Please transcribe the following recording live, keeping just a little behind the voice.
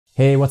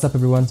Hey, what's up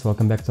everyone, so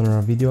welcome back to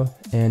another video,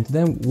 and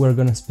today we're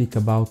gonna speak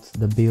about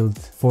the build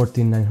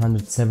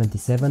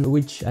 14977,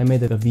 which I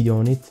made a video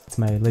on it. It's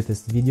my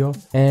latest video,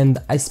 and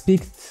I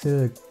speak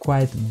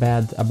quite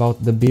bad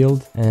about the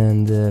build,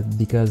 and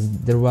because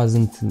there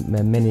wasn't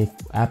many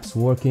apps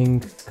working,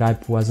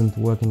 Skype wasn't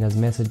working as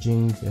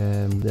messaging,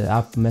 the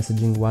app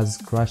messaging was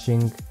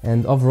crashing,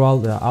 and overall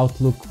the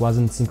Outlook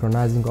wasn't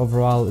synchronizing.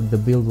 Overall the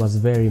build was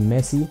very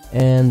messy,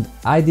 and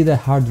I did a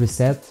hard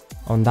reset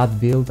on that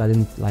build. I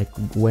didn't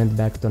went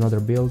back to another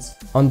builds.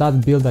 On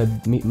that build I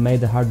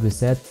made a hard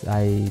reset.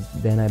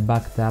 Then I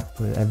backed up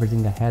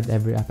everything I had,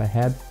 every app I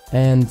had,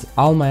 and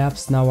all my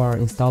apps now are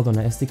installed on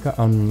SD card,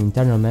 on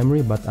internal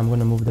memory, but I'm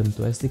gonna move them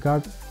to SD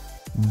card.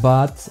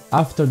 But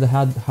after the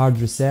hard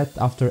reset,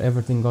 after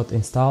everything got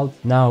installed,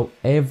 now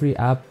every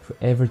app,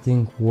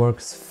 everything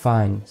works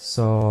fine.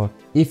 So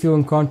if you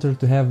encounter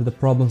to have the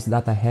problems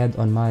that I had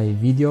on my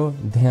video,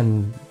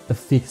 then the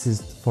fix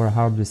is for a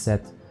hard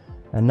reset.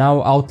 And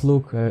now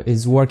Outlook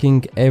is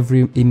working.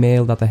 Every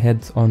email that I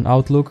had on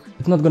Outlook,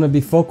 it's not gonna be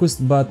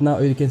focused, but now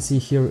you can see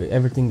here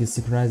everything is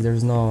synchronized.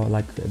 There's no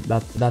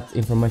that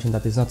information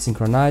that is not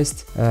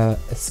synchronized.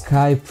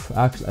 Skype,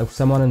 actually,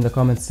 someone in the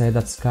comments said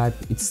that Skype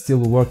it's still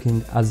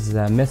working as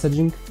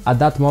messaging. At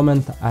that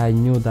moment I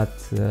knew that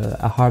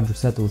a hard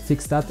reset will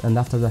fix that, and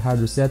after the hard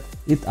reset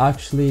it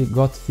actually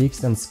got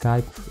fixed, and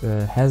Skype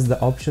has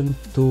the option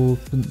to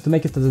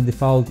make it as a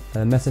default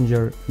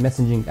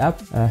messaging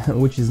app,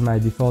 which is my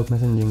default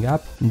messaging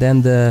app.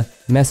 Then the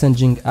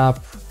messaging app,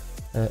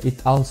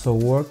 it also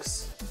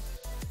works.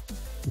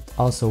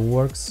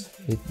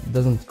 It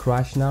doesn't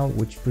crash now,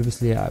 which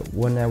previously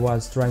when I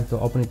was trying to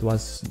open it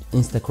was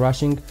insta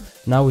crashing.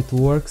 Now it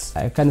works.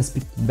 I kind of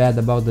speak bad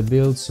about the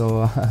build,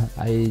 so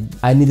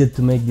I needed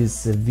to make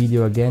this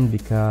video again,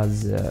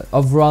 because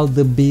overall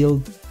the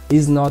build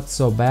is not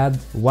so bad.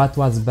 What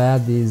was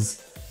bad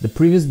is the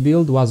previous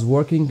build was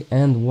working,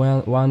 and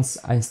once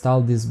I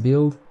installed this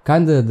build,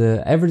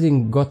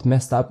 everything got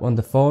messed up on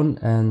the phone,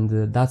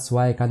 and that's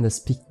why I kinda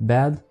speak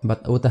bad.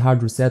 But with the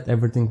hard reset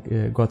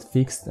everything got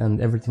fixed and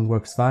everything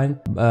works fine.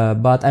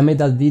 But I made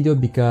that video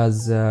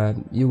because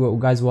you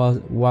guys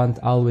want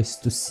always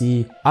to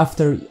see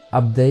after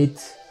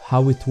update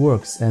how it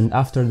works, and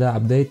after the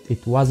update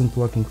it wasn't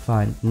working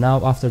fine.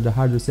 Now after the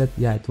hard reset,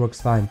 yeah, it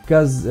works fine,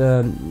 because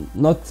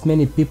not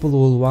many people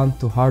will want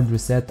to hard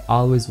reset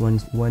always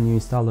when you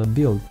install a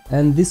build.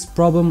 And this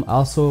problem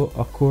also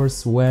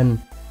occurs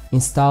when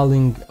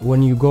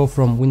you go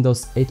from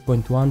Windows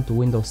 8.1 to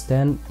Windows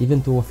 10,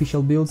 even to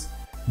official builds.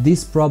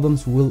 These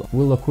problems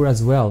will occur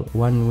as well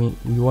when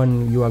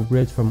you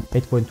upgrade from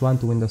 8.1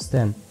 to Windows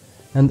 10.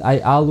 And I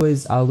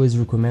always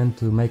recommend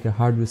to make a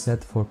hard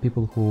reset for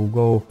people who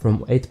go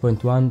from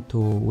 8.1 to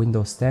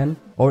Windows 10,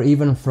 or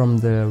even from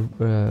the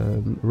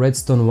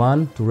Redstone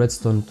 1 to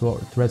Redstone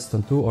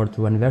 2 or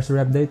to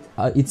anniversary update.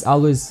 It's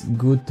always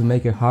good to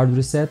make a hard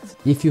reset.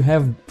 If you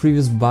have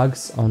previous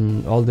bugs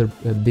on older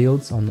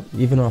builds,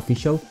 even on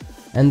official,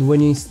 and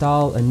when you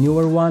install a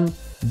newer one,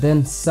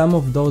 then some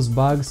of those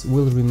bugs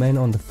will remain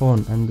on the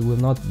phone and will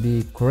not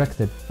be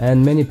corrected.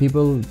 And many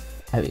people,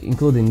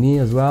 including me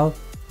as well,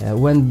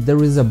 when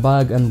there is a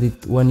bug and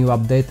when you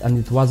update and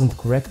it wasn't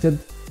corrected,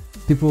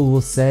 people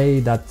will say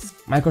that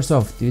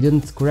Microsoft, you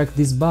didn't correct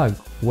this bug,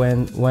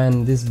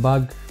 when this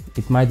bug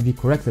it might be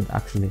corrected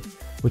actually,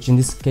 which in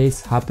this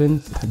case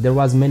happened. There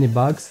was many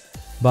bugs,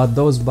 but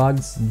those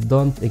bugs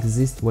don't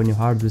exist when you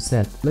hard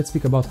reset. Let's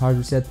speak about hard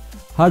reset.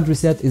 Hard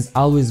reset is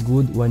always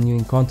good when you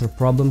encounter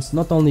problems,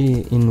 not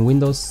only in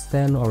Windows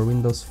 10 or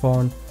Windows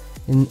Phone,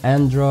 in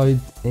Android,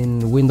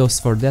 in Windows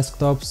for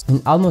desktops,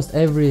 in almost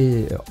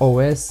every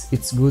OS.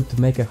 It's good to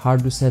make a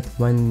hard reset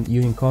when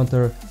you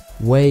encounter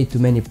way too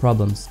many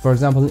problems. For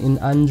example, in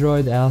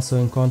Android I also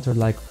encountered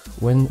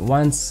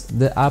once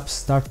the apps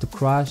start to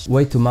crash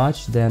way too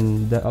much,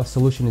 then the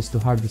solution is to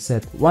hard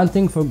reset. One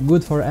thing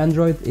good for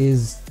Android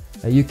is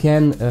you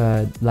can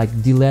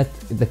delete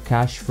the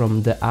cache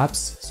from the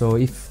apps. So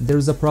if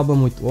there's a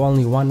problem with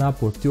only one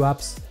app or two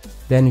apps,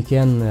 then you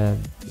can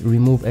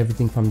remove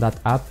everything from that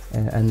app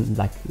and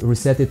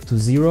reset it to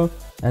 0,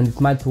 and it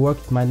might work,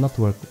 it might not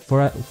work.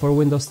 For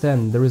Windows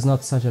 10 there is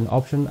not such an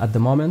option at the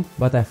moment,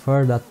 but I've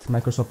heard that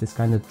Microsoft is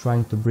kind of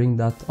trying to bring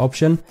that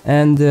option.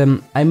 And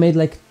I made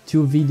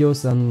 2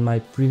 videos on my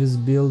previous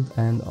build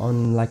and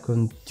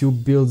on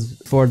tube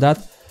builds for that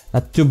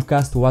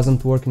Tubecast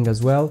wasn't working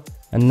as well,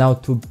 and now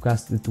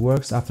Tubecast it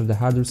works after the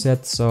hard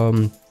reset.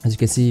 So as you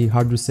can see,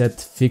 hard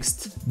reset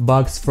fixed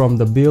bugs from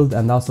the build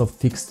and also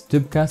fixed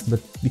Tubecast.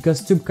 But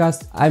because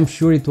Tubecast, I'm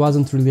sure it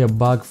wasn't really a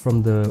bug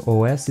from the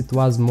OS, it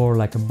was more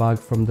like a bug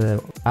from the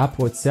app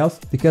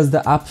itself, because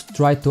the app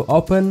tried to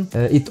open,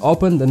 it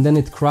opened and then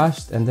it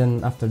crashed, and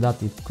then after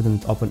that it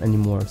couldn't open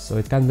anymore. So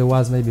it kind of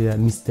was maybe a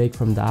mistake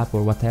from the app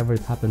or whatever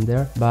it happened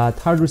there. But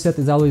hard reset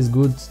is always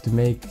good to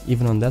make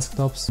even on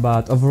desktops.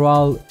 But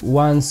overall,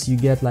 once you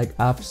get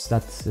apps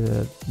that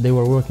they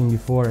were working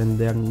before and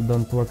they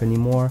don't work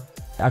anymore,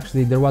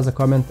 Actually, there was a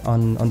comment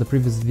on the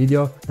previous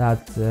video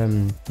that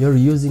you're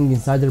using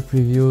Insider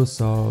Preview,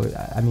 so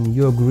I mean,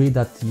 you agree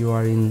that you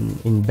are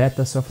in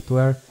beta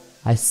software.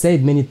 I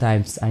said many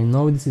times, I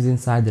know this is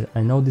Insider,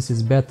 I know this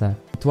is beta.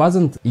 It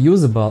wasn't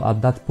usable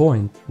at that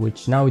point,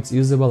 which now it's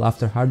usable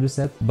after hard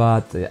reset,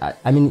 but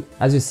I mean,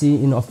 as you see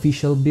in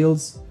official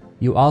builds,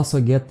 you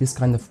also get this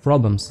kind of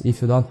problems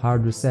if you don't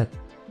hard reset.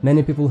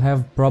 Many people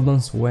have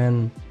problems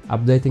when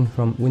updating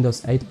from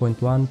Windows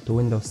 8.1 to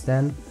Windows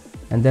 10,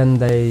 and then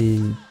they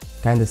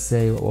kind of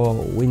say,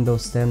 oh,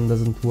 Windows 10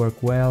 doesn't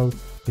work well,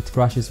 it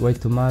crashes way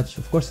too much.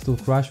 Of course it will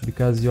crash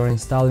because you're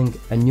installing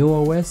a new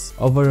OS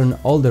over an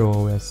older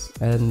OS,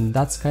 and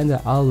that's kind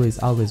of always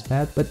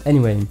bad. But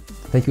anyway,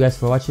 thank you guys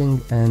for watching,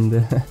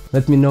 and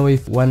let me know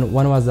if when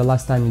was the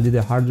last time you did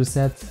a hard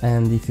reset,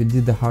 and if you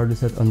did the hard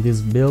reset on this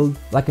build.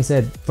 Like I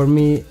said, for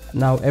me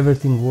now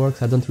everything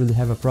works, I don't really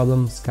have a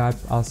problem. Skype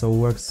also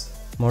works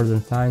more than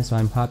fine, so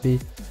I'm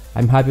happy.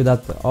 I'm happy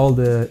that all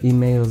the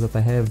emails that I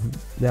have,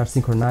 they are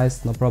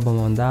synchronized, no problem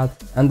on that.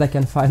 And I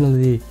can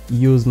finally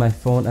use my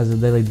phone as a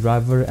daily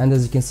driver. And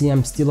as you can see,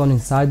 I'm still on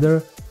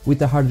Insider.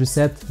 With a hard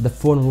reset, the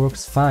phone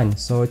works fine.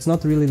 So it's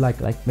not really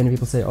like many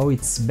people say, oh,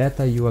 it's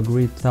beta, you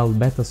agree to install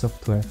beta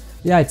software.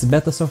 Yeah, it's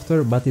beta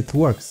software, but it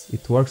works.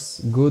 It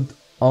works good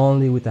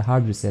only with a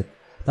hard reset.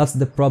 That's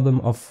the problem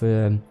of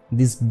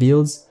these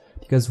builds,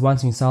 because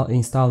once you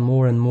install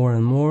more and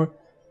more,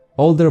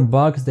 older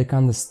bugs, they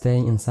kind of stay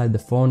inside the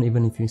phone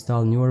even if you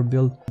install newer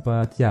build.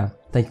 But yeah,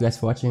 thank you guys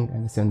for watching,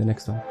 and see you on the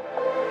next one.